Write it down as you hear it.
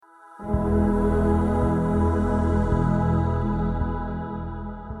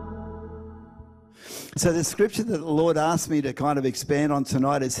So the scripture that the Lord asked me to kind of expand on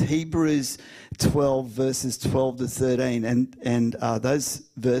tonight is Hebrews 12, verses 12 to 13. And those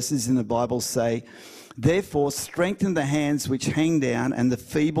verses in the Bible say, "Therefore strengthen the hands which hang down and the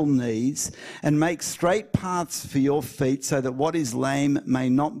feeble knees, and make straight paths for your feet, so that what is lame may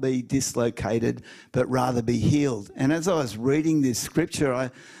not be dislocated, but rather be healed." And as I was reading this scripture,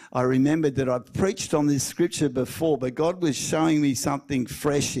 I remembered that I've preached on this scripture before, but God was showing me something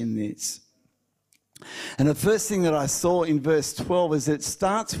fresh in this. And the first thing that I saw in verse 12 is it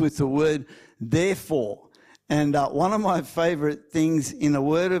starts with the word therefore. And one of my favorite things in the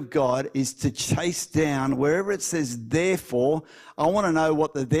Word of God is to chase down, wherever it says therefore, I want to know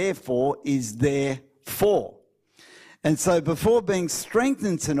what the therefore is there for. And so before being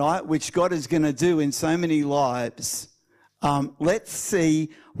strengthened tonight, which God is going to do in so many lives, let's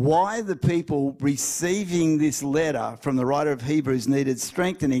see why the people receiving this letter from the writer of Hebrews needed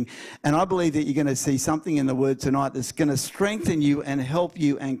strengthening. And I believe that you're going to see something in the Word tonight that's going to strengthen you and help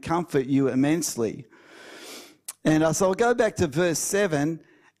you and comfort you immensely. And so I'll go back to verse 7,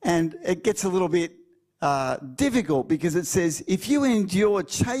 and it gets a little bit difficult because it says, "If you endure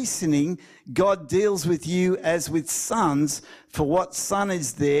chastening, God deals with you as with sons, for what son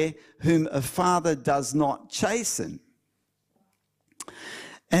is there whom a father does not chasten?"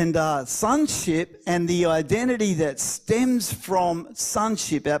 And sonship and the identity that stems from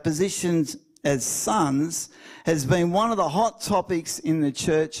sonship, our positions as sons, has been one of the hot topics in the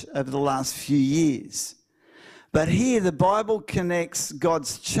church over the last few years. But here the Bible connects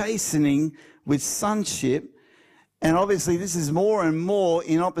God's chastening with sonship, and obviously this is more and more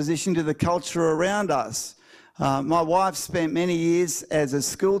in opposition to the culture around us. My wife spent many years as a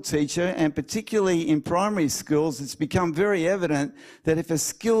school teacher, and particularly in primary schools, it's become very evident that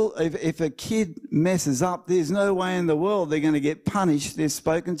if a kid messes up, there's no way in the world they're going to get punished. They're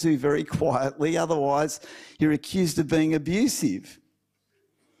spoken to very quietly, otherwise you're accused of being abusive.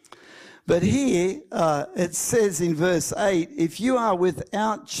 But here it says in verse 8, "If you are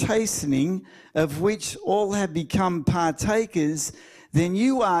without chastening, of which all have become partakers, then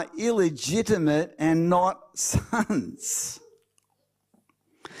you are illegitimate and not sons."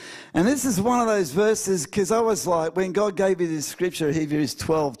 And this is one of those verses, because I was like, when God gave me this scripture, Hebrews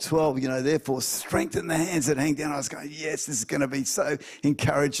 12:12, therefore strengthen the hands that hang down. I was going, yes, this is going to be so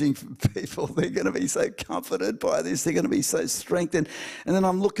encouraging for people. They're going to be so comforted by this. They're going to be so strengthened. And then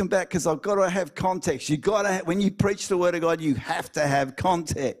I'm looking back because I've got to have context. When you preach the word of God, you have to have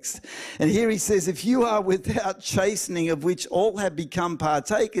context. And here he says, "If you are without chastening, of which all have become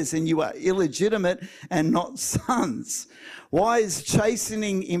partakers, and you are illegitimate and not sons." Why is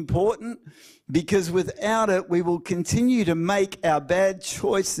chastening important? Because without it, we will continue to make our bad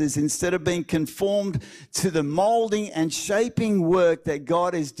choices instead of being conformed to the molding and shaping work that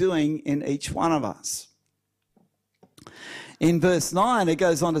God is doing in each one of us. In verse 9, it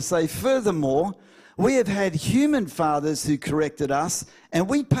goes on to say, "Furthermore, we have had human fathers who corrected us, and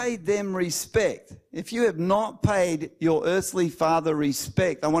we paid them respect." If you have not paid your earthly father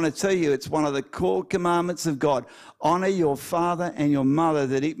respect, I want to tell you it's one of the core commandments of God. Honour your father and your mother,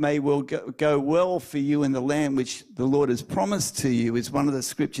 that it may go well for you in the land which the Lord has promised to you, is one of the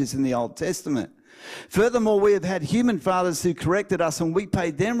scriptures in the Old Testament. "Furthermore, we have had human fathers who corrected us, and we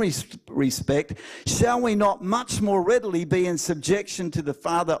paid them respect. Shall we not much more readily be in subjection to the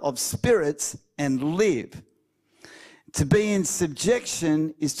Father of spirits and live?" To be in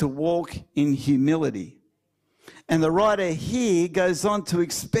subjection is to walk in humility. And the writer here goes on to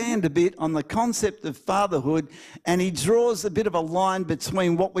expand a bit on the concept of fatherhood, and he draws a bit of a line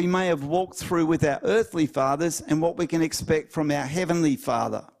between what we may have walked through with our earthly fathers and what we can expect from our heavenly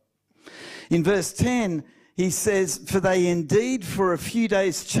Father. In verse 10, he says, "For they indeed for a few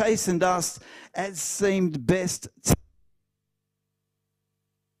days chastened us as seemed best to..."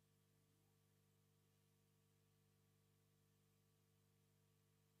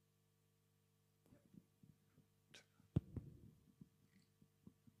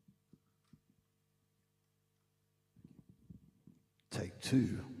 Take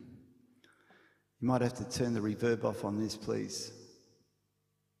two. You might have to turn the reverb off on this, please.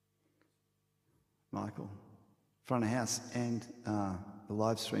 Michael, front of house and the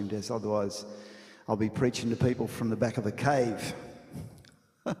live stream desk. Otherwise, I'll be preaching to people from the back of a cave.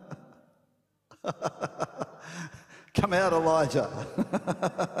 Come out, Elijah.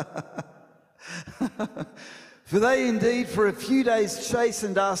 "For they indeed for a few days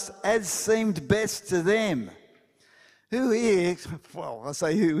chastened us as seemed best to them." Who here, well, I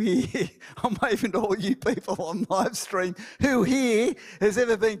say who here, I'm waving to all you people on live stream, who here has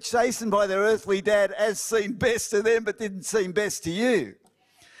ever been chastened by their earthly dad as seemed best to them but didn't seem best to you?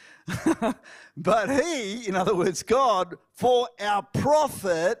 But he, in other words, God, for our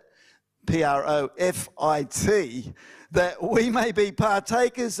profit, P-R-O-F-I-T, that we may be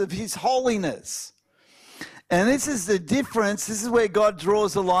partakers of his holiness. And this is the difference. This is where God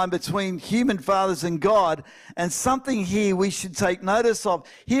draws a line between human fathers and God. And something here we should take notice of.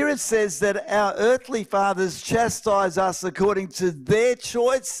 Here it says that our earthly fathers chastise us according to their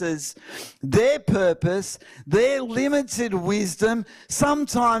choices, their purpose, their limited wisdom,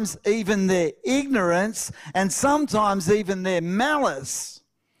 sometimes even their ignorance, and sometimes even their malice.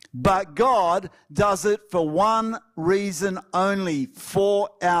 But God does it for one reason only, for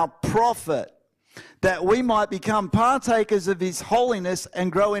our profit, that we might become partakers of his holiness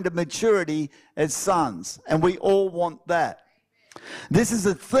and grow into maturity as sons. And we all want that. This is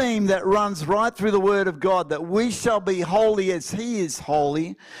a theme that runs right through the Word of God, that we shall be holy as he is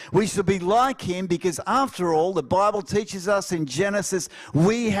holy. We shall be like him because, after all, the Bible teaches us in Genesis,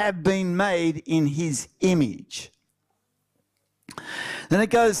 we have been made in his image. Then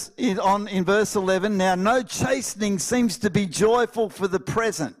it goes on in verse 11, now no chastening seems to be joyful for the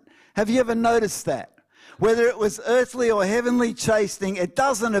present. Have you ever noticed that? Whether it was earthly or heavenly chastening, it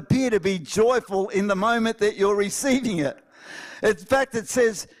doesn't appear to be joyful in the moment that you're receiving it. In fact, it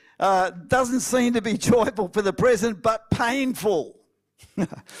says, doesn't seem to be joyful for the present, but painful.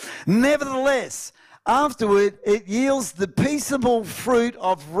 Nevertheless, afterward, it yields the peaceable fruit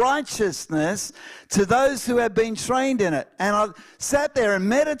of righteousness to those who have been trained in it. And I sat there and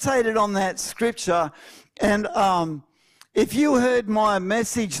meditated on that scripture. And if you heard my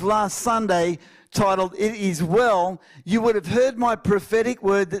message last Sunday titled, It Is Well, you would have heard my prophetic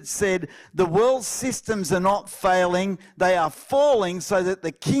word that said, the world's systems are not failing, they are falling so that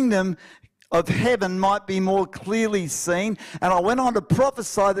the kingdom of heaven might be more clearly seen. And I went on to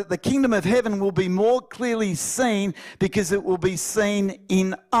prophesy that the kingdom of heaven will be more clearly seen because it will be seen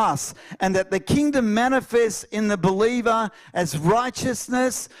in us. And that the kingdom manifests in the believer as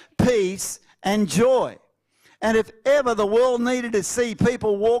righteousness, peace, and joy. And if ever the world needed to see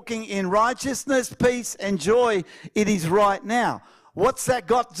people walking in righteousness, peace, and joy, it is right now. What's that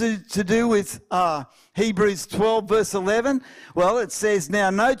got to do with Hebrews 12, verse 11? Well, it says,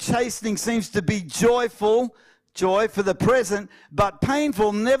 now no chastening seems to be joyful, joy for the present, but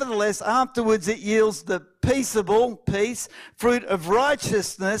painful. Nevertheless, afterwards it yields the peaceable, peace, fruit of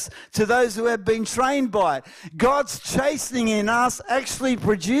righteousness to those who have been trained by it. God's chastening in us actually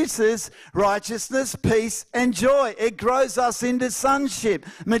produces righteousness, peace, and joy. It grows us into sonship.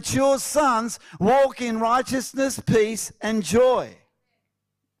 Mature sons walk in righteousness, peace, and joy.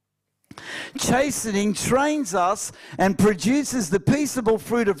 Chastening trains us and produces the peaceable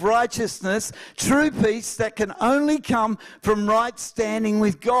fruit of righteousness, true peace that can only come from right standing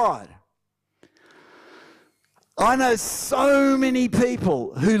with God. I know so many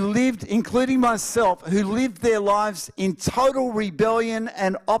people who lived, including myself, who lived their lives in total rebellion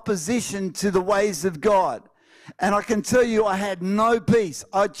and opposition to the ways of God. And I can tell you I had no peace.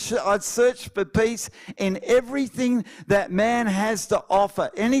 I'd searched for peace in everything that man has to offer.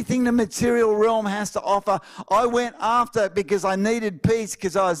 Anything the material realm has to offer, I went after because I needed peace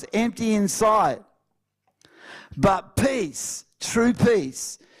because I was empty inside. But peace, true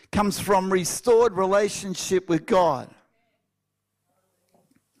peace, comes from restored relationship with God.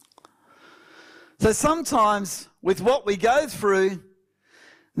 So sometimes with what we go through,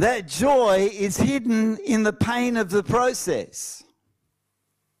 that joy is hidden in the pain of the process.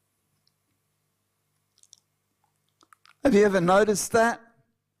 Have you ever noticed that?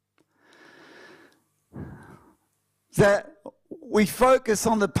 That we focus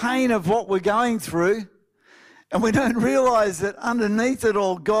on the pain of what we're going through, and we don't realize that underneath it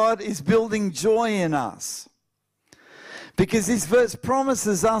all, God is building joy in us. Because this verse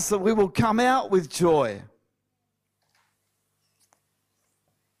promises us that we will come out with joy.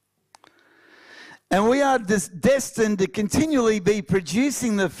 And we are destined to continually be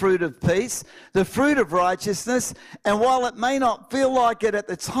producing the fruit of peace, the fruit of righteousness. And while it may not feel like it at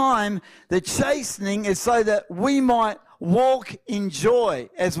the time, the chastening is so that we might walk in joy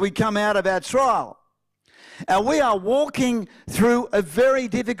as we come out of our trial. And we are walking through a very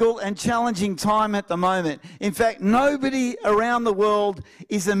difficult and challenging time at the moment. In fact, nobody around the world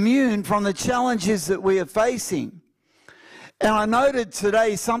is immune from the challenges that we are facing. And I noted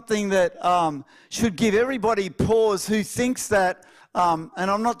today something that should give everybody pause who thinks that and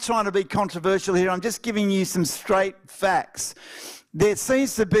I'm not trying to be controversial here, I'm just giving you some straight facts. There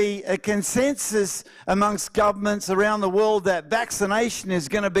seems to be a consensus amongst governments around the world that vaccination is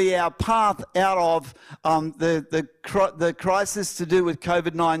going to be our path out of the crisis to do with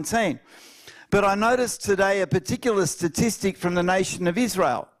COVID-19. But I noticed today a particular statistic from the nation of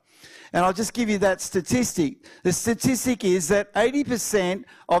Israel. And I'll just give you that statistic. The statistic is that 80%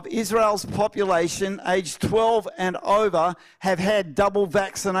 of Israel's population aged 12 and over have had double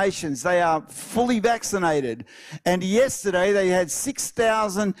vaccinations. They are fully vaccinated. And yesterday they had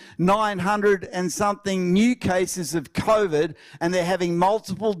 6,900 and something new cases of COVID, and they're having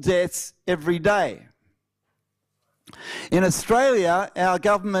multiple deaths every day. In Australia, our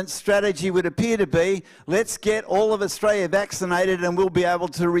government strategy would appear to be, let's get all of Australia vaccinated and we'll be able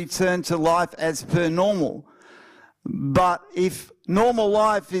to return to life as per normal. But if normal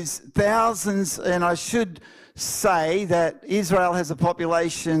life is thousands, and I should say that Israel has a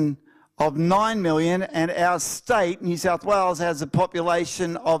population of 9 million and our state, New South Wales, has a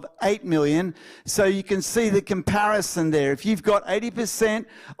population of 8 million. So you can see the comparison there. If you've got 80%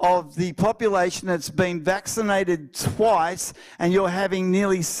 of the population that's been vaccinated twice and you're having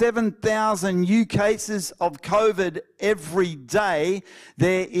nearly 7,000 new cases of COVID every day,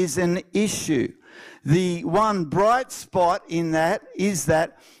 there is an issue. The one bright spot in that is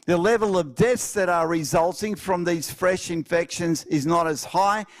that the level of deaths that are resulting from these fresh infections is not as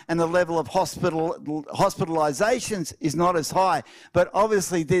high, and the level of hospitalizations is not as high. But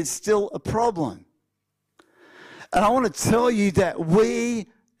obviously there's still a problem. And I want to tell you that we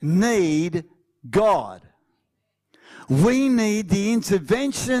need God. We need the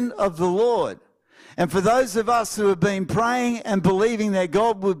intervention of the Lord. And for those of us who have been praying and believing that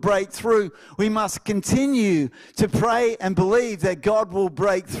God would break through, we must continue to pray and believe that God will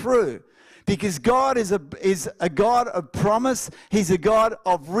break through. Because God is a God of promise. He's a God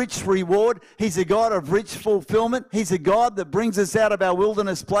of rich reward. He's a God of rich fulfillment. He's a God that brings us out of our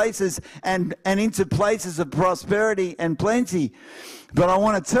wilderness places and into places of prosperity and plenty. But I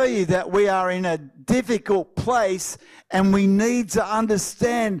want to tell you that we are in a difficult place and we need to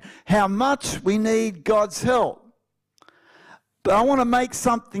understand how much we need God's help. But I want to make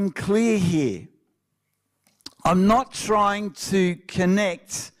something clear here. I'm not trying to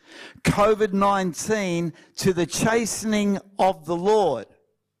connect COVID-19 to the chastening of the Lord.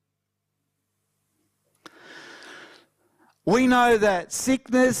 We know that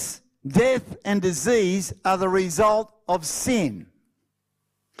sickness, death, and disease are the result of sin.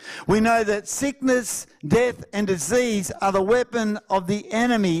 We know that sickness, death, and disease are the weapon of the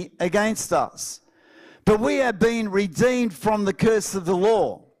enemy against us. But we have been redeemed from the curse of the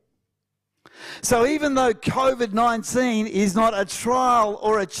law. So even though COVID-19 is not a trial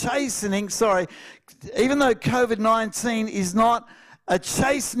or a chastening, even though COVID-19 is not a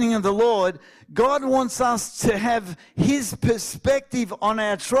chastening of the Lord, God wants us to have His perspective on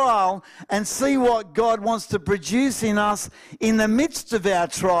our trial and see what God wants to produce in us in the midst of our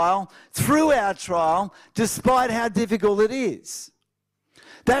trial, through our trial, despite how difficult it is.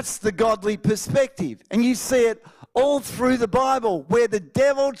 That's the godly perspective. And you see it all through the Bible, where the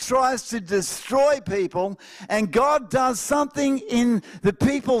devil tries to destroy people and God does something in the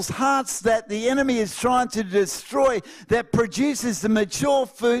people's hearts that the enemy is trying to destroy that produces the mature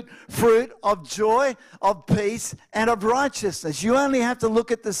fruit of joy, of peace, and of righteousness. You only have to look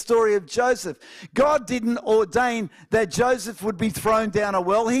at the story of Joseph. God didn't ordain that Joseph would be thrown down a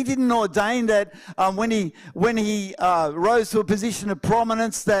well. He didn't ordain that when he rose to a position of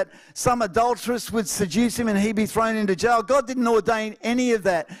prominence that some adulteress would seduce him and he'd be thrown into jail. God didn't ordain any of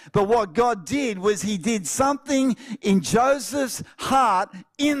that. But what God did was He did something in Joseph's heart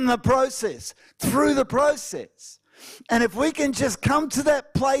in the process, through the process. And if we can just come to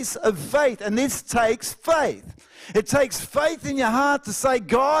that place of faith, and this takes faith. It takes faith in your heart to say,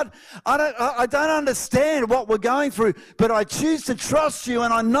 God, I don't understand what we're going through, but I choose to trust you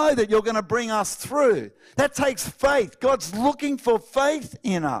and I know that you're going to bring us through. That takes faith. God's looking for faith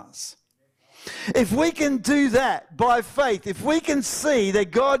in us. If we can do that by faith, if we can see that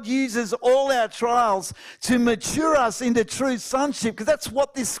God uses all our trials to mature us into true sonship, because that's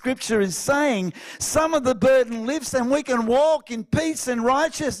what this scripture is saying, some of the burden lifts and we can walk in peace and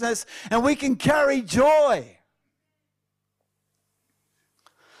righteousness and we can carry joy.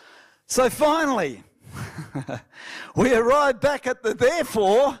 So finally, we arrive back at the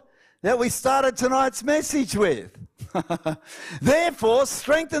therefore that we started tonight's message with. Therefore,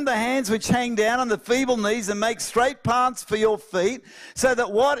 strengthen the hands which hang down and the feeble knees, and make straight paths for your feet, so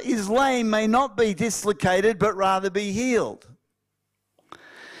that what is lame may not be dislocated, but rather be healed.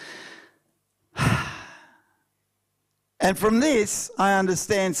 And from this, I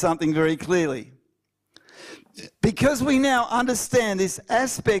understand something very clearly. Because we now understand this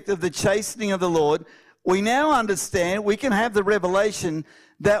aspect of the chastening of the Lord, we now understand, we can have the revelation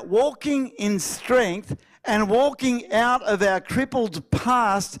that walking in strength and walking out of our crippled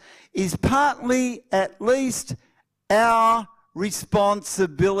past is partly, at least, our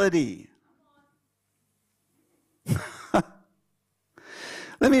responsibility.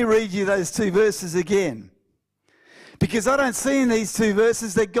 Let me read you those two verses again. Because I don't see in these two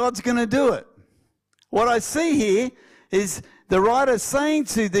verses that God's going to do it. What I see here is the writer saying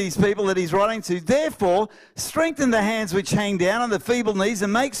to these people that he's writing to, therefore, strengthen the hands which hang down and the feeble knees,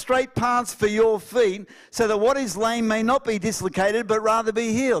 and make straight paths for your feet, so that what is lame may not be dislocated, but rather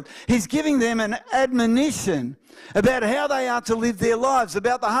be healed. He's giving them an admonition about how they are to live their lives,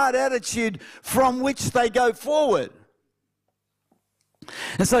 about the hard attitude from which they go forward.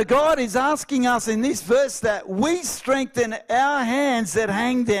 And so God is asking us in this verse that we strengthen our hands that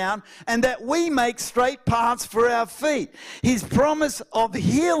hang down and that we make straight paths for our feet. His promise of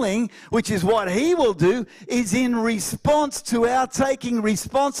healing, which is what he will do, is in response to our taking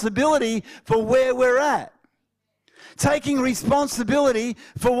responsibility for where we're at. Taking responsibility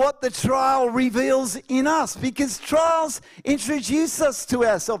for what the trial reveals in us, because trials introduce us to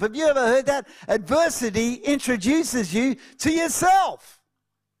ourselves. Have you ever heard that? Adversity introduces you to yourself.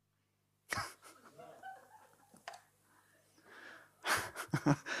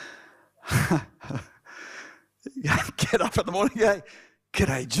 Get up in the morning and go,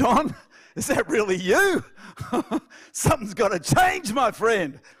 "G'day, John. Is that really you? Something's got to change, my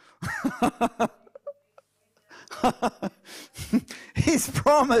friend." His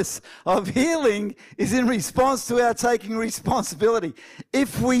promise of healing is in response to our taking responsibility.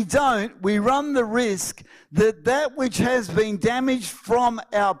 If we don't, we run the risk that that which has been damaged from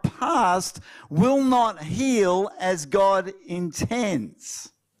our past will not heal as God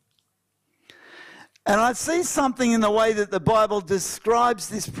intends. And I see something in the way that the Bible describes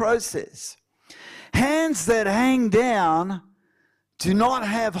this process. Hands that hang down do not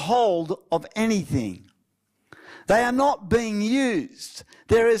have hold of anything. They are not being used.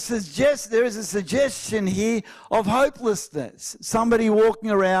 There is a suggestion here of hopelessness. Somebody walking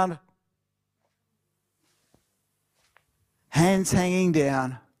around, hands hanging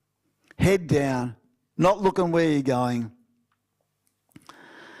down, head down, not looking where you're going.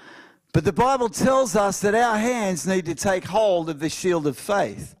 But the Bible tells us that our hands need to take hold of the shield of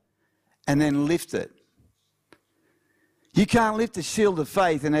faith and then lift it. You can't lift the shield of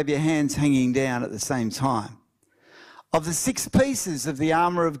faith and have your hands hanging down at the same time. Of the 6 pieces of the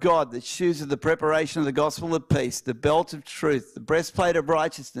armour of God, the shoes of the preparation of the gospel of peace, the belt of truth, the breastplate of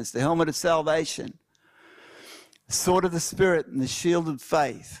righteousness, the helmet of salvation, the sword of the Spirit, and the shield of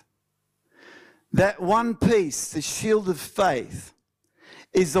faith. That one piece, the shield of faith,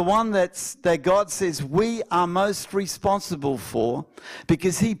 is the one that God says we are most responsible for,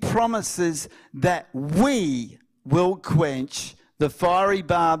 because he promises that we will quench the fiery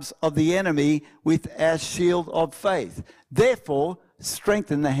barbs of the enemy with our shield of faith. Therefore,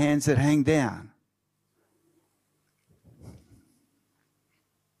 strengthen the hands that hang down.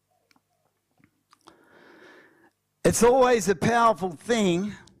 It's always a powerful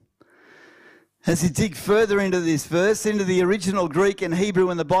thing as you dig further into this verse, into the original Greek and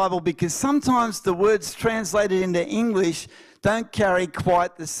Hebrew in the Bible, because sometimes the words translated into English don't carry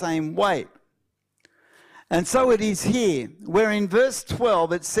quite the same weight. And so it is here, where in verse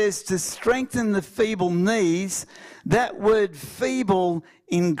 12 it says to strengthen the feeble knees. That word feeble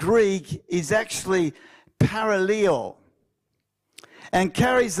in Greek is actually paraleo and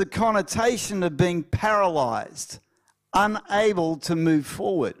carries the connotation of being paralyzed, unable to move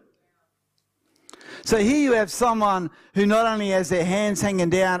forward. So here you have someone who not only has their hands hanging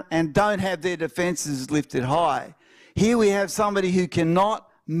down and don't have their defenses lifted high. Here we have somebody who cannot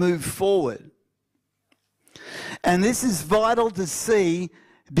move forward. And this is vital to see,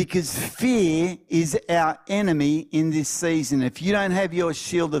 because fear is our enemy in this season. If you don't have your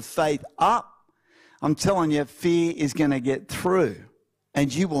shield of faith up, I'm telling you, fear is going to get through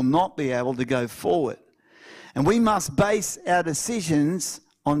and you will not be able to go forward. And we must base our decisions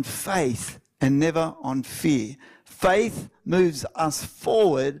on faith and never on fear. Faith moves us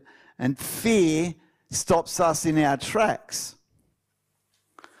forward and fear stops us in our tracks.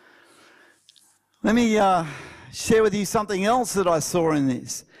 Let me share with you something else that I saw in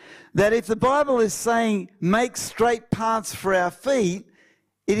this. That if the Bible is saying make straight paths for our feet,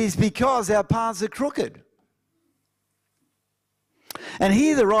 it is because our paths are crooked. And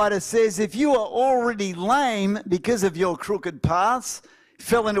here the writer says if you are already lame because of your crooked paths,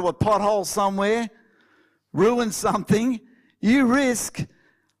 fell into a pothole somewhere, ruin something, you risk,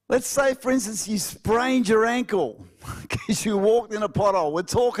 let's say, for instance, you sprained your ankle because you walked in a pothole. We're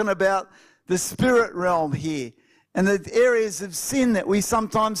talking about the spirit realm here and the areas of sin that we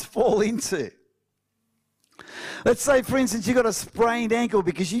sometimes fall into. Let's say, for instance, you got a sprained ankle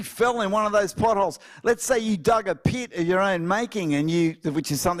because you fell in one of those potholes. Let's say you dug a pit of your own making,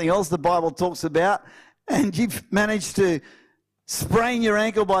 which is something else the Bible talks about, and you've managed to sprain your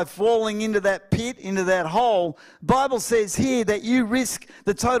ankle by falling into that pit, into that hole. The Bible says here that you risk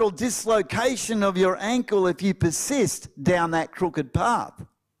the total dislocation of your ankle if you persist down that crooked path.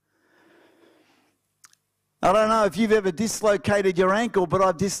 I don't know if you've ever dislocated your ankle, but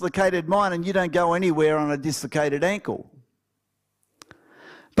I've dislocated mine, and you don't go anywhere on a dislocated ankle.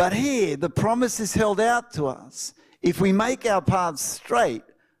 But here, the promise is held out to us. If we make our paths straight,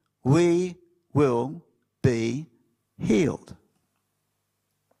 we will be healed.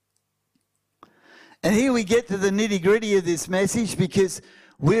 And here we get to the nitty-gritty of this message, because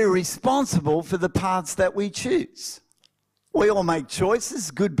we're responsible for the paths that we choose. We all make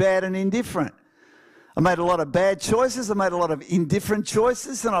choices, good, bad, and indifferent. I made a lot of bad choices. I made a lot of indifferent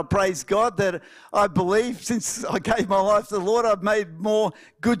choices, and I praise God that I believe since I gave my life to the Lord, I've made more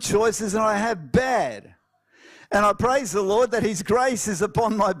good choices than I have bad. And I praise the Lord that His grace is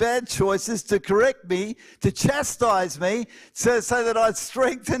upon my bad choices to correct me, to chastise me, so that I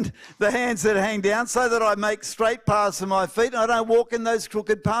strengthen the hands that hang down, so that I make straight paths for my feet, and I don't walk in those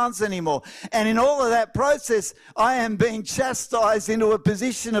crooked paths anymore. And in all of that process, I am being chastised into a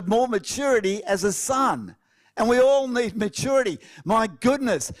position of more maturity as a son. And we all need maturity. My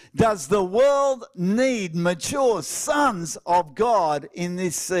goodness, does the world need mature sons of God in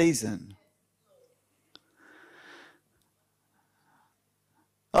this season?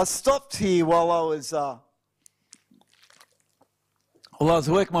 I stopped here while I was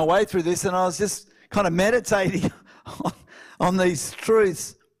working my way through this, and I was just kind of meditating on these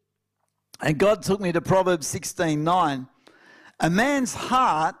truths. And God took me to Proverbs 16:9. A man's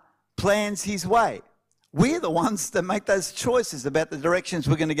heart plans his way. We're the ones that make those choices about the directions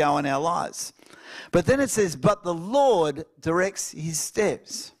we're going to go in our lives. But then it says, but the Lord directs his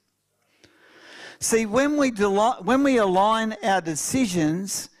steps. See, when we align our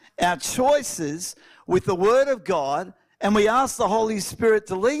decisions, our choices with the Word of God, and we ask the Holy Spirit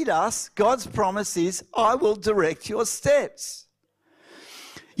to lead us, God's promise is, I will direct your steps.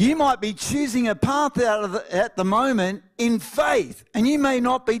 You might be choosing a path at the moment in faith, and you may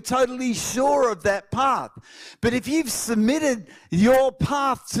not be totally sure of that path. But if you've submitted your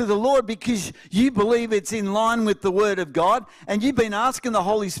path to the Lord because you believe it's in line with the Word of God, and you've been asking the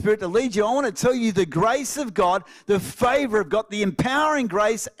Holy Spirit to lead you, I want to tell you the grace of God, the favor of God, the empowering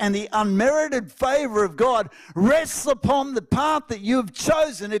grace and the unmerited favor of God rests upon the path that you have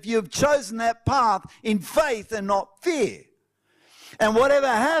chosen, if you have chosen that path in faith and not fear. And whatever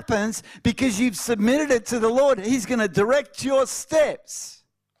happens, because you've submitted it to the Lord, He's going to direct your steps.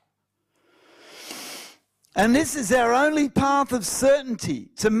 And this is our only path of certainty,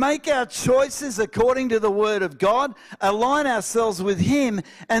 to make our choices according to the Word of God, align ourselves with Him,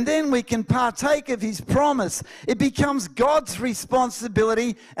 and then we can partake of His promise. It becomes God's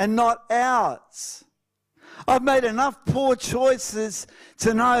responsibility and not ours. I've made enough poor choices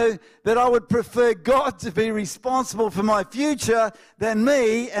to know that I would prefer God to be responsible for my future than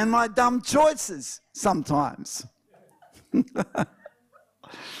me and my dumb choices sometimes.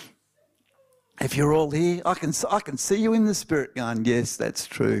 If you're all here, I can see you in the Spirit going, yes, that's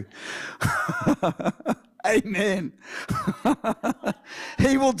true. Amen.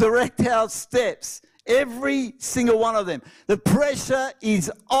 He will direct our steps, every single one of them. The pressure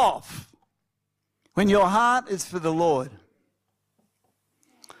is off when your heart is for the Lord.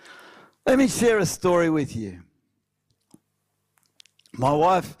 Let me share a story with you. My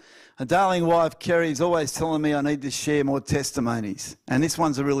wife, a darling wife, Kerry, is always telling me I need to share more testimonies, and this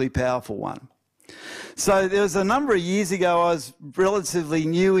one's a really powerful one. So there was a number of years ago, I was relatively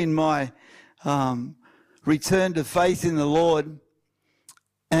new in my return to faith in the Lord,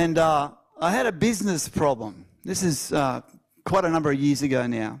 and I had a business problem. This is quite a number of years ago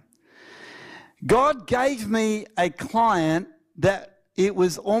now. God gave me a client that it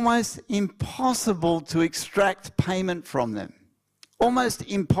was almost impossible to extract payment from them. Almost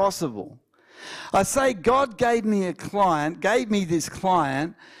impossible. I say God gave me this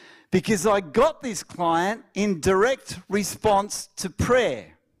client because I got this client in direct response to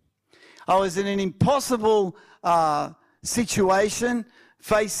prayer. I was in an impossible situation,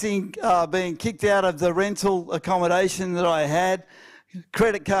 facing being kicked out of the rental accommodation that I had,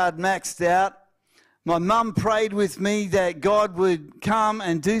 credit card maxed out. My mum prayed with me that God would come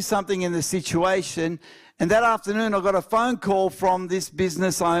and do something in the situation, And that afternoon, I got a phone call from this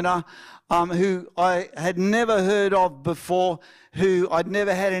business owner who I had never heard of before, who I'd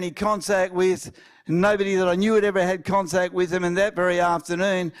never had any contact with. Nobody that I knew had ever had contact with him. And that very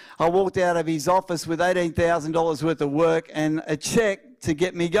afternoon, I walked out of his office with $18,000 worth of work and a check to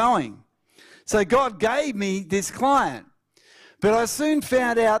get me going. So God gave me this client. But I soon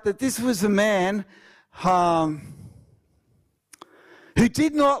found out that this was a man who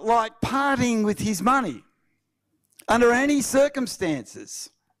did not like parting with his money under any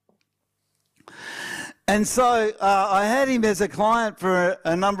circumstances. And so I had him as a client for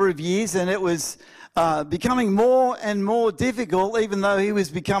a number of years, and it was becoming more and more difficult, even though he was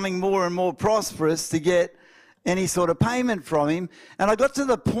becoming more and more prosperous, to get any sort of payment from him. And I got to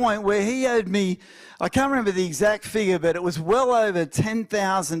the point where he owed me, I can't remember the exact figure, but it was well over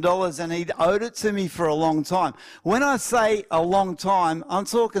 $10,000, and he'd owed it to me for a long time. When I say a long time, I'm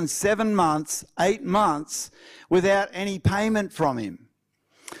talking 7 months, 8 months without any payment from him.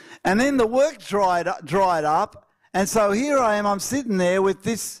 And then the work dried up, and so here I am, I'm sitting there with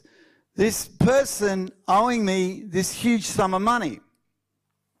this person owing me this huge sum of money.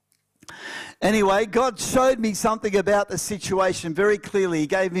 Anyway, God showed me something about the situation very clearly. He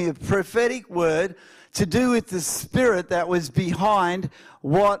gave me a prophetic word to do with the spirit that was behind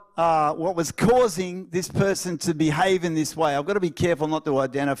what was causing this person to behave in this way. I've got to be careful not to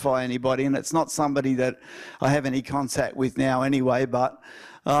identify anybody, and it's not somebody that I have any contact with now anyway, but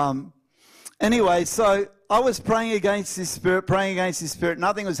anyway, so I was praying against this spirit,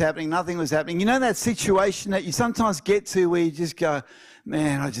 nothing was happening. You know that situation that you sometimes get to where you just go,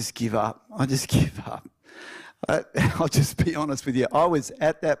 man, I just give up. I'll just be honest with you. I was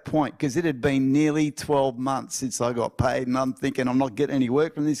at that point because it had been nearly 12 months since I got paid, and I'm thinking I'm not getting any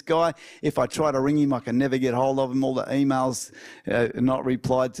work from this guy. If I try to ring him, I can never get hold of him. All the emails not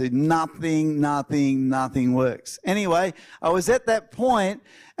replied to. Nothing works. Anyway, I was at that point,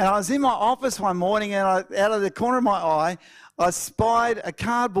 and I was in my office one morning, and out of the corner of my eye, I spied a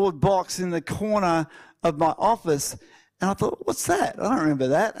cardboard box in the corner of my office, and I thought, what's that? I don't remember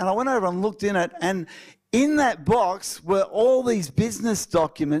that. And I went over and looked in it, and in that box were all these business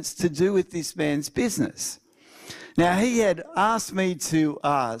documents to do with this man's business. Now, he had asked me to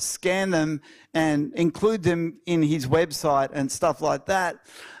scan them and include them in his website and stuff like that,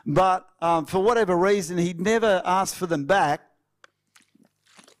 but for whatever reason, he'd never asked for them back,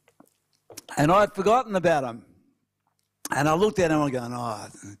 and I'd forgotten about them. And I looked at him and I'm going, oh,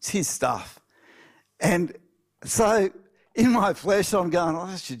 it's his stuff. And so in my flesh, I'm going,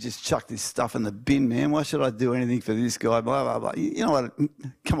 I should just chuck this stuff in the bin, man. Why should I do anything for this guy? Blah, blah, blah. You know what?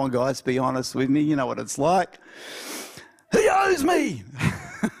 Come on, guys, be honest with me. You know what it's like. He owes me.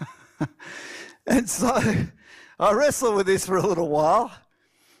 And so I wrestled with this for a little while.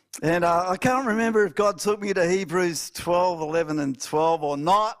 And I can't remember if God took me to Hebrews 12, 11 and 12 or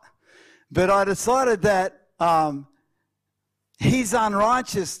not. But I decided that his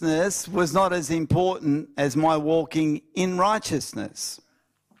unrighteousness was not as important as my walking in righteousness.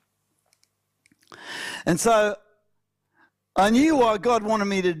 And so I knew what God wanted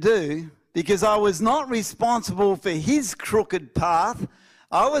me to do, because I was not responsible for his crooked path.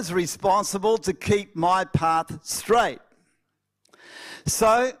 I was responsible to keep my path straight.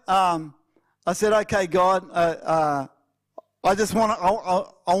 So I said, okay, God, I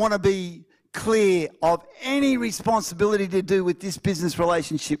want to be clear of any responsibility to do with this business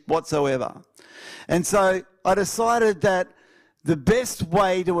relationship whatsoever. And so I decided that the best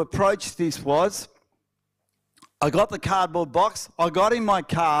way to approach this was, I got the cardboard box, I got in my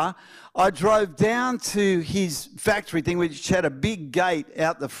car, I drove down to his factory thing, which had a big gate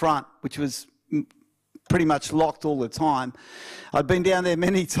out the front, which was pretty much locked all the time. I'd been down there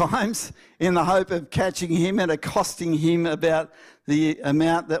many times in the hope of catching him and accosting him about the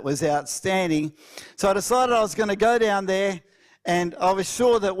amount that was outstanding. So I decided I was going to go down there, and I was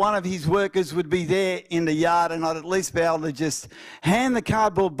sure that one of his workers would be there in the yard, and I'd at least be able to just hand the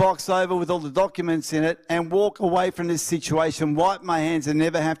cardboard box over with all the documents in it and walk away from this situation, wipe my hands, and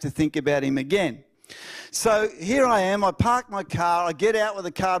never have to think about him again. So here I am, I park my car, I get out with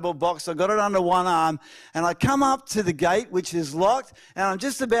a cardboard box, I got it under one arm, and I come up to the gate, which is locked, and I'm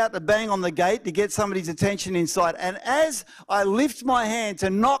just about to bang on the gate to get somebody's attention inside. And as I lift my hand to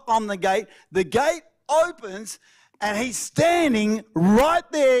knock on the gate opens, and he's standing right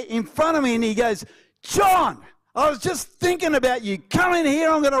there in front of me, and he goes, John, I was just thinking about you. Come in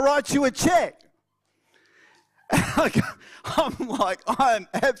here, I'm going to write you a check. I'm like, I'm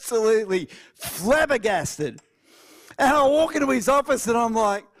absolutely flabbergasted. And I walk into his office and I'm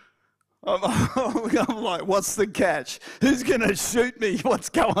like, I'm like, what's the catch? Who's going to shoot me? What's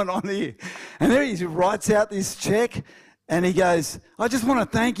going on here? And then he writes out this check and he goes, I just want to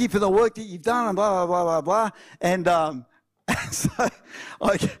thank you for the work that you've done and blah, blah, blah, blah, blah. And so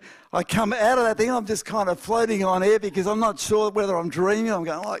I come out of that thing. I'm just kind of floating on air because I'm not sure whether I'm dreaming. I'm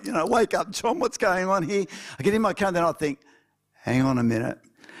going, wake up, John, what's going on here? I get in my car and then I think, hang on a minute.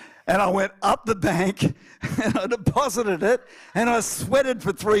 And I went up the bank and I deposited it and I sweated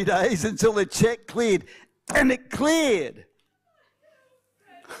for 3 days until the check cleared. And it cleared.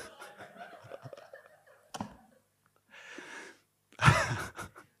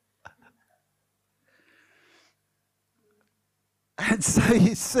 And so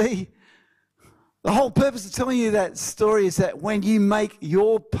you see, the whole purpose of telling you that story is that when you make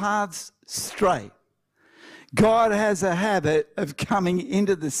your paths straight, God has a habit of coming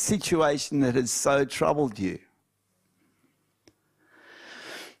into the situation that has so troubled you.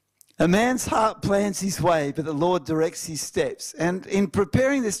 A man's heart plans his way, but the Lord directs his steps. And in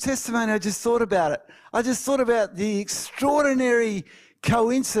preparing this testimony, I just thought about it. I just thought about the extraordinary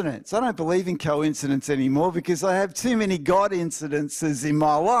coincidence. I don't believe in coincidence anymore because I have too many God incidences in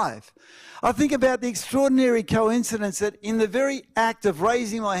my life. I think about the extraordinary coincidence that in the very act of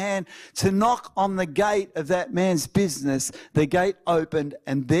raising my hand to knock on the gate of that man's business, the gate opened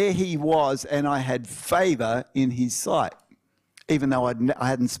and there he was, and I had favour in his sight, even though I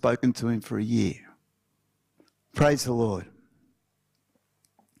hadn't spoken to him for a year. Praise the Lord.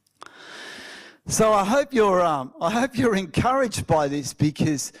 So I hope you're encouraged by this,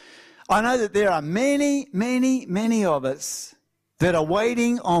 because I know that there are many, many, many of us that are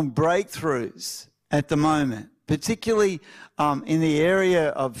waiting on breakthroughs at the moment, particularly in the area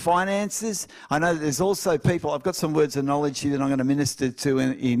of finances. I know that there's also people, I've got some words of knowledge here that I'm going to minister to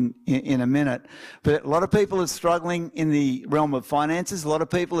in a minute, but a lot of people are struggling in the realm of finances. A lot of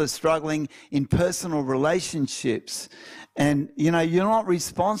people are struggling in personal relationships. And, you're not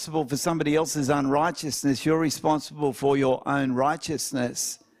responsible for somebody else's unrighteousness. You're responsible for your own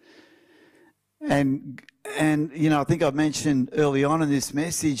righteousness. And I think I've mentioned early on in this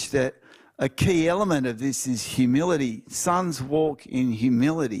message that a key element of this is humility. Sons walk in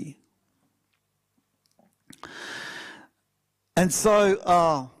humility. And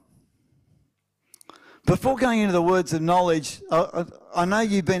so, before going into the words of knowledge, I know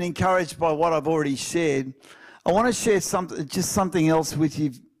you've been encouraged by what I've already shared. I want to share something else with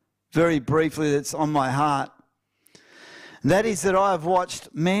you very briefly that's on my heart. That is that I have watched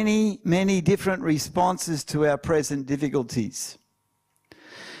many, many different responses to our present difficulties.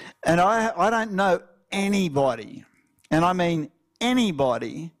 And I don't know anybody, and I mean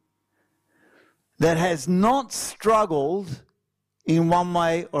anybody, that has not struggled in one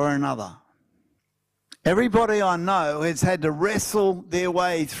way or another. Everybody I know has had to wrestle their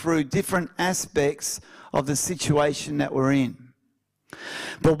way through different aspects of the situation that we're in.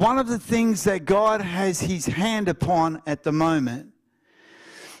 But one of the things that God has his hand upon at the moment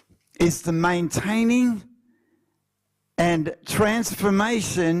is the maintaining and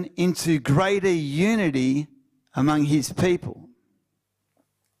transformation into greater unity among his people.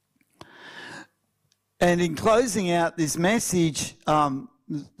 And in closing out this message, the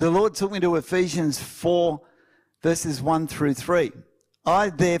Lord took me to Ephesians 4, verses 1 through 3.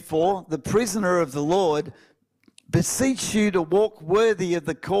 I, therefore, the prisoner of the Lord, beseech you to walk worthy of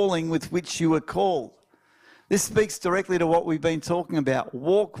the calling with which you were called. This speaks directly to what we've been talking about.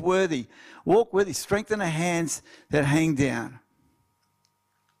 Walk worthy. Walk worthy. Strengthen the hands that hang down.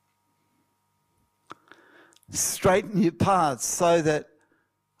 Straighten your paths so that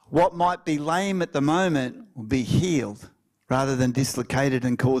what might be lame at the moment will be healed rather than dislocated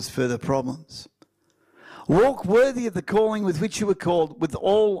and cause further problems. Walk worthy of the calling with which you were called, with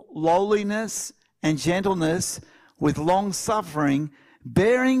all lowliness and gentleness, with long suffering,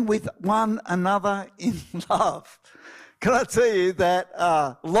 bearing with one another in love. Can I tell you that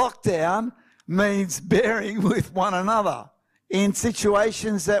lockdown means bearing with one another in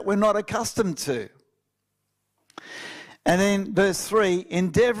situations that we're not accustomed to. And then verse 3,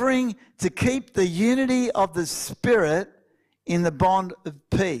 endeavouring to keep the unity of the Spirit in the bond of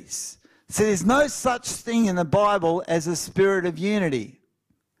peace. So there's no such thing in the Bible as a spirit of unity.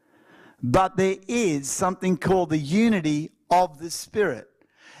 But there is something called the unity of the Spirit.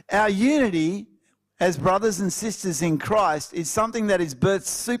 Our unity as brothers and sisters in Christ is something that is birthed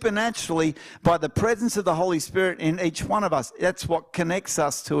supernaturally by the presence of the Holy Spirit in each one of us. That's what connects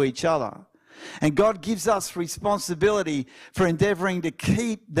us to each other. And God gives us responsibility for endeavouring to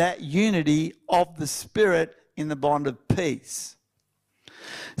keep that unity of the Spirit in the bond of peace.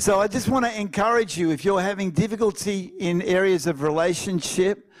 So I just want to encourage you, if you're having difficulty in areas of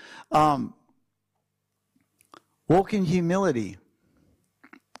relationship, Walk in humility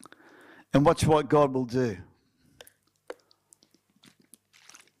and watch what God will do.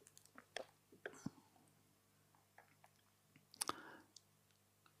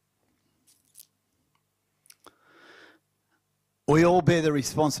 We all bear the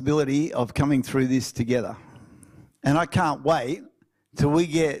responsibility of coming through this together. And I can't wait till we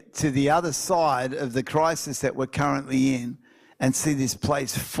get to the other side of the crisis that we're currently in and see this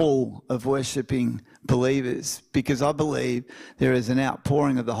place full of worshipping believers, because I believe there is an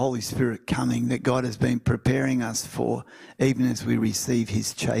outpouring of the Holy Spirit coming that God has been preparing us for, even as we receive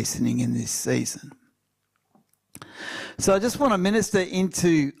his chastening in this season. So I just want to minister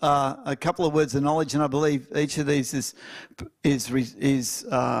into a couple of words of knowledge, and I believe each of these is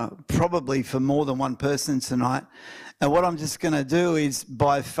probably for more than one person tonight. And what I'm just going to do is,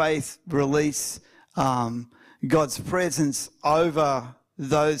 by faith, release God's presence over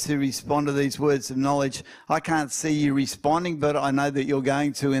those who respond to these words of knowledge. I can't see you responding, but I know that you're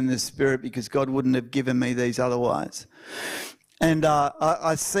going to in the Spirit, because God wouldn't have given me these otherwise. And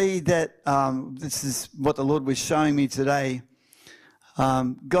I see that this is what the Lord was showing me today.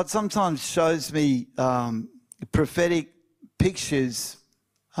 God sometimes shows me prophetic pictures,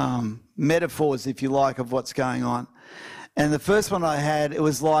 metaphors, if you like, of what's going on. And the first one I had, it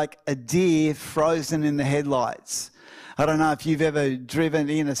was like a deer frozen in the headlights. I don't know if you've ever driven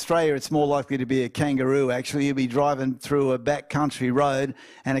in Australia. It's more likely to be a kangaroo, actually. You'll be driving through a backcountry road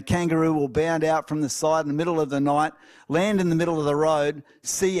and a kangaroo will bound out from the side in the middle of the night, land in the middle of the road,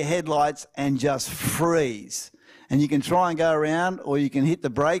 see your headlights and just freeze. And you can try and go around, or you can hit the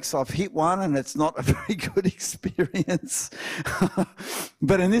brakes. I've hit one and it's not a very good experience.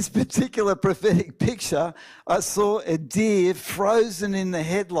 But in this particular prophetic picture, I saw a deer frozen in the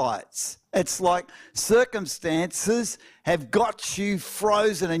headlights. It's like circumstances have got you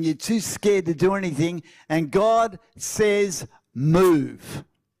frozen and you're too scared to do anything. And God says, move.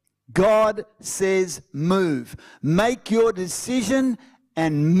 God says, move. Make your decision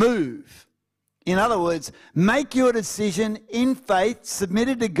and move. In other words, make your decision in faith,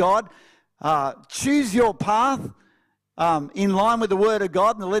 submitted to God, choose your path in line with the Word of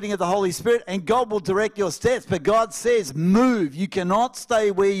God and the leading of the Holy Spirit, and God will direct your steps. But God says, move. You cannot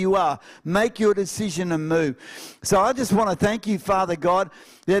stay where you are. Make your decision and move. So I just want to thank you, Father God,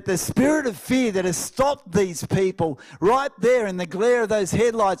 that the spirit of fear that has stopped these people right there in the glare of those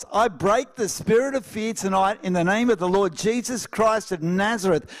headlights, I break the spirit of fear tonight in the name of the Lord Jesus Christ of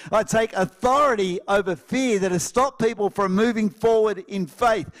Nazareth. I take authority over fear that has stopped people from moving forward in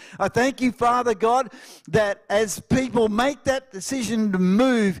faith. I thank you, Father God, that as people make that decision to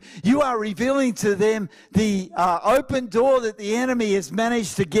move, you are revealing to them the open door that the enemy has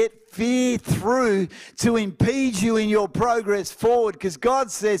managed to get fear through to impede you in your progress forward. Because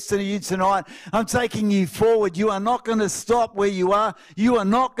God says to you tonight, I'm taking you forward. You are not going to stop where you are. You are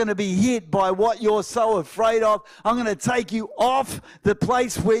not going to be hit by what you're so afraid of. I'm going to take you off the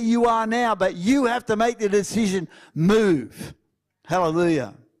place where you are now, but you have to make the decision, move.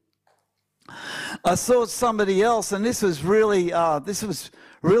 Hallelujah. I saw somebody else, and this was really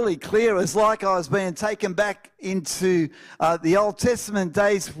clear. It was like I was being taken back into the Old Testament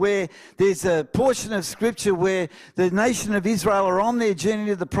days, where there's a portion of Scripture where the nation of Israel are on their journey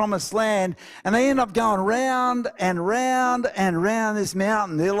to the Promised Land, and they end up going round and round and round this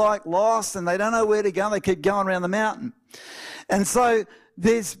mountain. They're like lost, and they don't know where to go. They keep going around the mountain. And so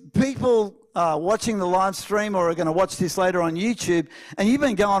there's people watching the live stream, or are going to watch this later on YouTube, and you've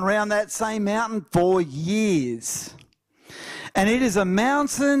been going around that same mountain for years. And it is a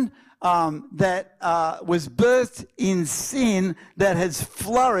mountain that was birthed in sin, that has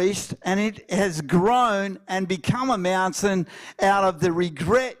flourished, and it has grown and become a mountain out of the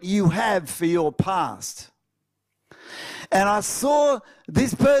regret you have for your past. And I saw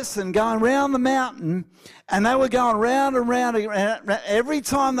this person going around the mountain, and they were going round and round and round. Every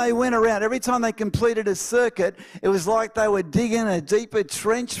time they went around, every time they completed a circuit, it was like they were digging a deeper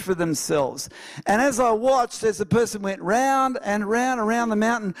trench for themselves. And as I watched, as the person went round and round around the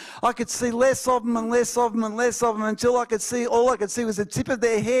mountain, I could see less of them and less of them and less of them, until all I could see was the tip of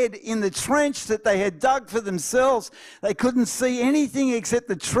their head in the trench that they had dug for themselves. They couldn't see anything except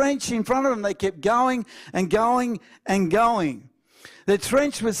the trench in front of them. They kept going and going and going. The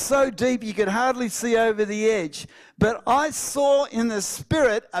trench was so deep you could hardly see over the edge. But I saw in the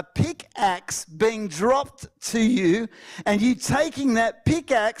Spirit a pickaxe being dropped to you, and you taking that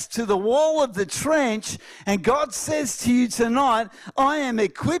pickaxe to the wall of the trench, and God says to you tonight, I am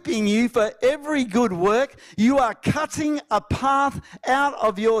equipping you for every good work. You are cutting a path out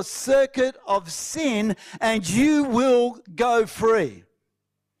of your circuit of sin, and you will go free.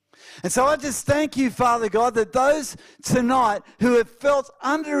 And so I just thank you, Father God, that those tonight who have felt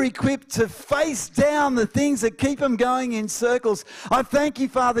under-equipped to face down the things that keep them going in circles, I thank you,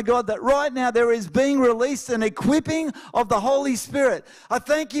 Father God, that right now there is being released an equipping of the Holy Spirit. I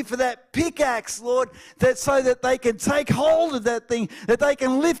thank you for that pickaxe, Lord, that so that they can take hold of that thing, that they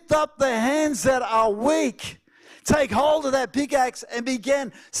can lift up the hands that are weak. Take hold of that pickaxe and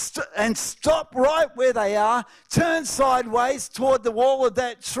begin and stop right where they are, turn sideways toward the wall of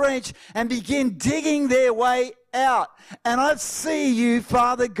that trench and begin digging their way out. And I see you,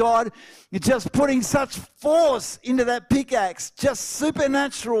 Father God, you're just putting such force into that pickaxe, just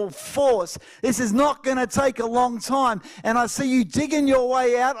supernatural force. This is not going to take a long time. And I see you digging your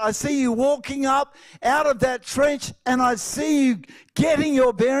way out. I see you walking up out of that trench, and I see you getting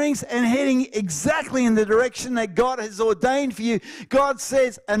your bearings and heading exactly in the direction that God has ordained for you. God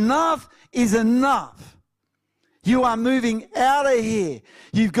says, enough is enough. You are moving out of here.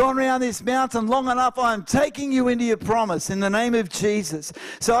 You've gone around this mountain long enough. I am taking you into your promise in the name of Jesus.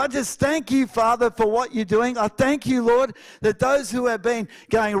 So I just thank you, Father, for what you're doing. I thank you, Lord, that those who have been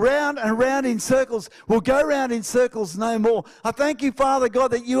going round and round in circles will go round in circles no more. I thank you, Father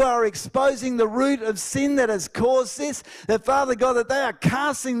God, that you are exposing the root of sin that has caused this. That, Father God, that they are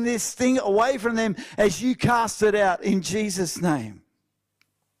casting this thing away from them as you cast it out in Jesus' name.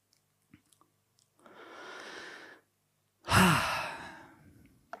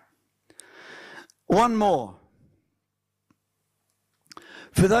 One more.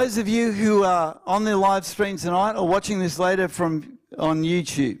 For those of you who are on the live stream tonight or watching this later on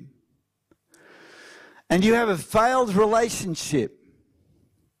YouTube, and you have a failed relationship,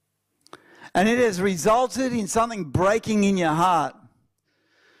 and it has resulted in something breaking in your heart.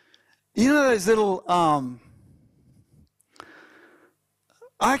 You know those little, I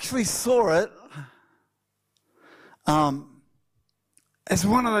actually saw it as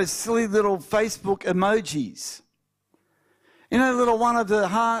one of those silly little Facebook emojis. You know, the little one of the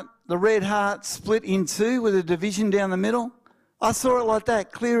heart, the red heart split in two with a division down the middle? I saw it like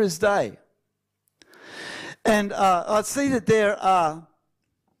that, clear as day. And I see that there are,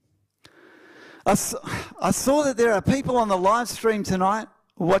 I saw that there are people on the live stream tonight,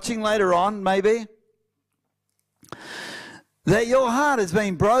 watching later on maybe, that your heart has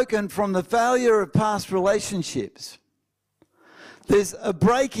been broken from the failure of past relationships. There's a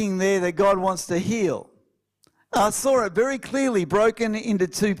breaking there that God wants to heal. I saw it very clearly broken into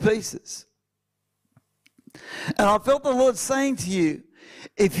two pieces. And I felt the Lord saying to you,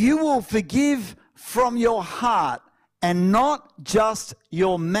 if you will forgive from your heart and not just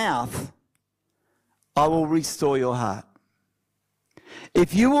your mouth, I will restore your heart.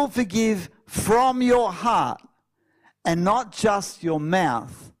 If you will forgive from your heart and not just your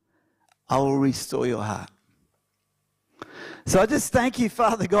mouth, I will restore your heart. So I just thank you,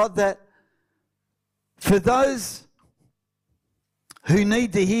 Father God, that for those who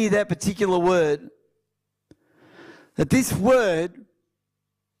need to hear that particular word, that this word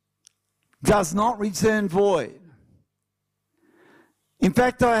does not return void. In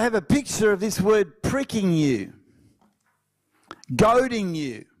fact, I have a picture of this word pricking you, goading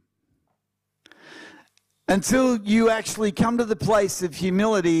you, until you actually come to the place of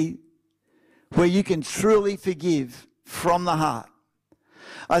humility where you can truly forgive from the heart.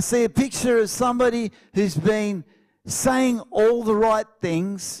 I see a picture of somebody who's been saying all the right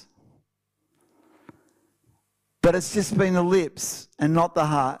things, but it's just been the lips and not the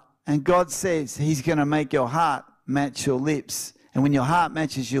heart. And God says he's going to make your heart match your lips. And when your heart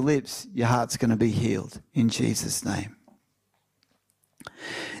matches your lips, your heart's going to be healed in Jesus' name.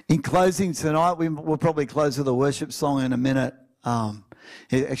 In closing tonight, we'll probably close with a worship song in a minute.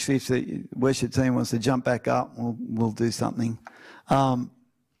 Actually, if the worship team wants to jump back up, we'll do something.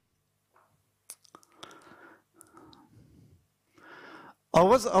 I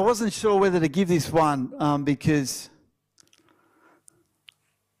wasn't sure whether to give this one because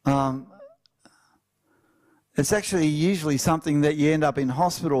it's actually usually something that you end up in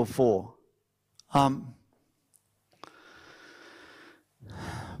hospital for.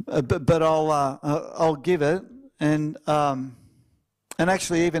 But I'll give it, and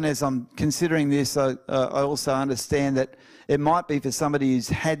actually, even as I'm considering this, I also understand that it might be for somebody who's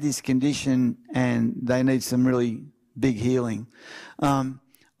had this condition and they need some really big healing.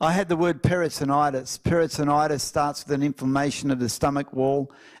 I had the word peritonitis. Peritonitis starts with an inflammation of the stomach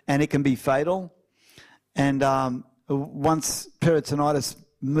wall, and it can be fatal. And once peritonitis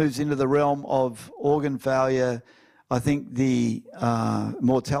moves into the realm of organ failure, I think the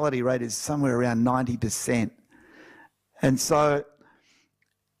mortality rate is somewhere around 90%. And so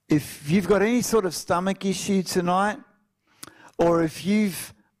if you've got any sort of stomach issue tonight, or if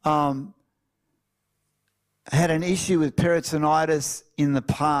you've had an issue with peritonitis in the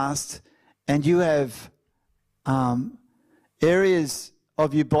past, and you have areas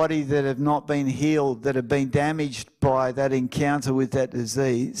of your body that have not been healed, that have been damaged by that encounter with that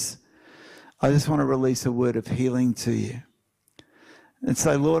disease, I just want to release a word of healing to you. And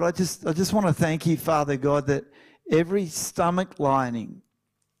so, Lord, I just want to thank you, Father God, that every stomach lining,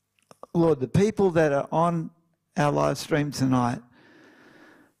 Lord, the people that are on our live stream tonight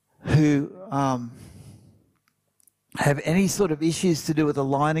who have any sort of issues to do with the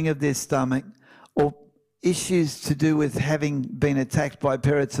lining of their stomach or issues to do with having been attacked by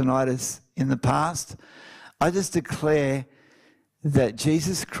peritonitis in the past, I just declare that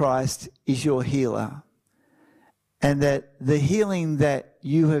Jesus Christ is your healer, and that the healing that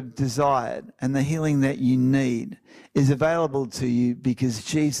you have desired and the healing that you need is available to you because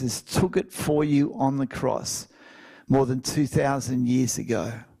Jesus took it for you on the cross more than 2,000 years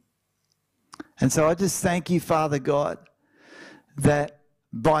ago. And so I just thank you, Father God, that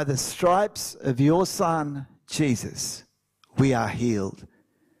by the stripes of your Son, Jesus, we are healed.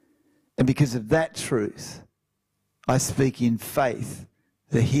 And because of that truth, I speak in faith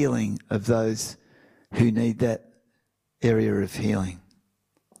the healing of those who need that area of healing.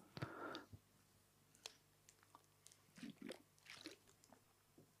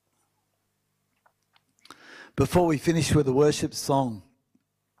 Before we finish with the worship song,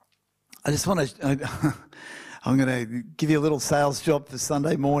 I just want to, I'm going to give you a little sales job for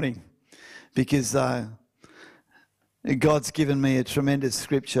Sunday morning, because God's given me a tremendous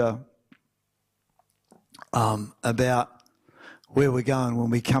scripture about where we're going when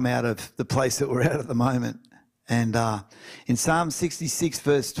we come out of the place that we're at the moment. And in Psalm 66,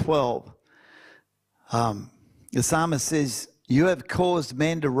 verse 12, the psalmist says, "You have caused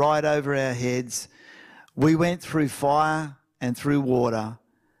men to ride over our heads. We went through fire and through water,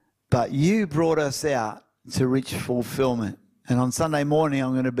 but you brought us out to rich fulfillment." And on Sunday morning,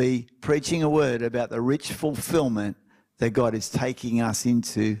 I'm going to be preaching a word about the rich fulfillment that God is taking us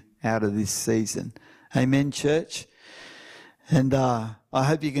into out of this season. Amen, church? And I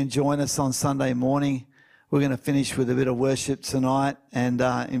hope you can join us on Sunday morning. We're going to finish with a bit of worship tonight, and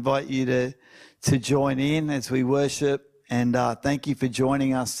invite you to join in as we worship. And thank you for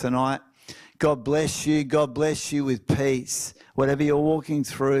joining us tonight. God bless you. God bless you with peace. Whatever you're walking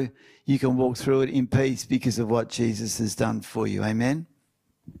through, you can walk through it in peace because of what Jesus has done for you. Amen.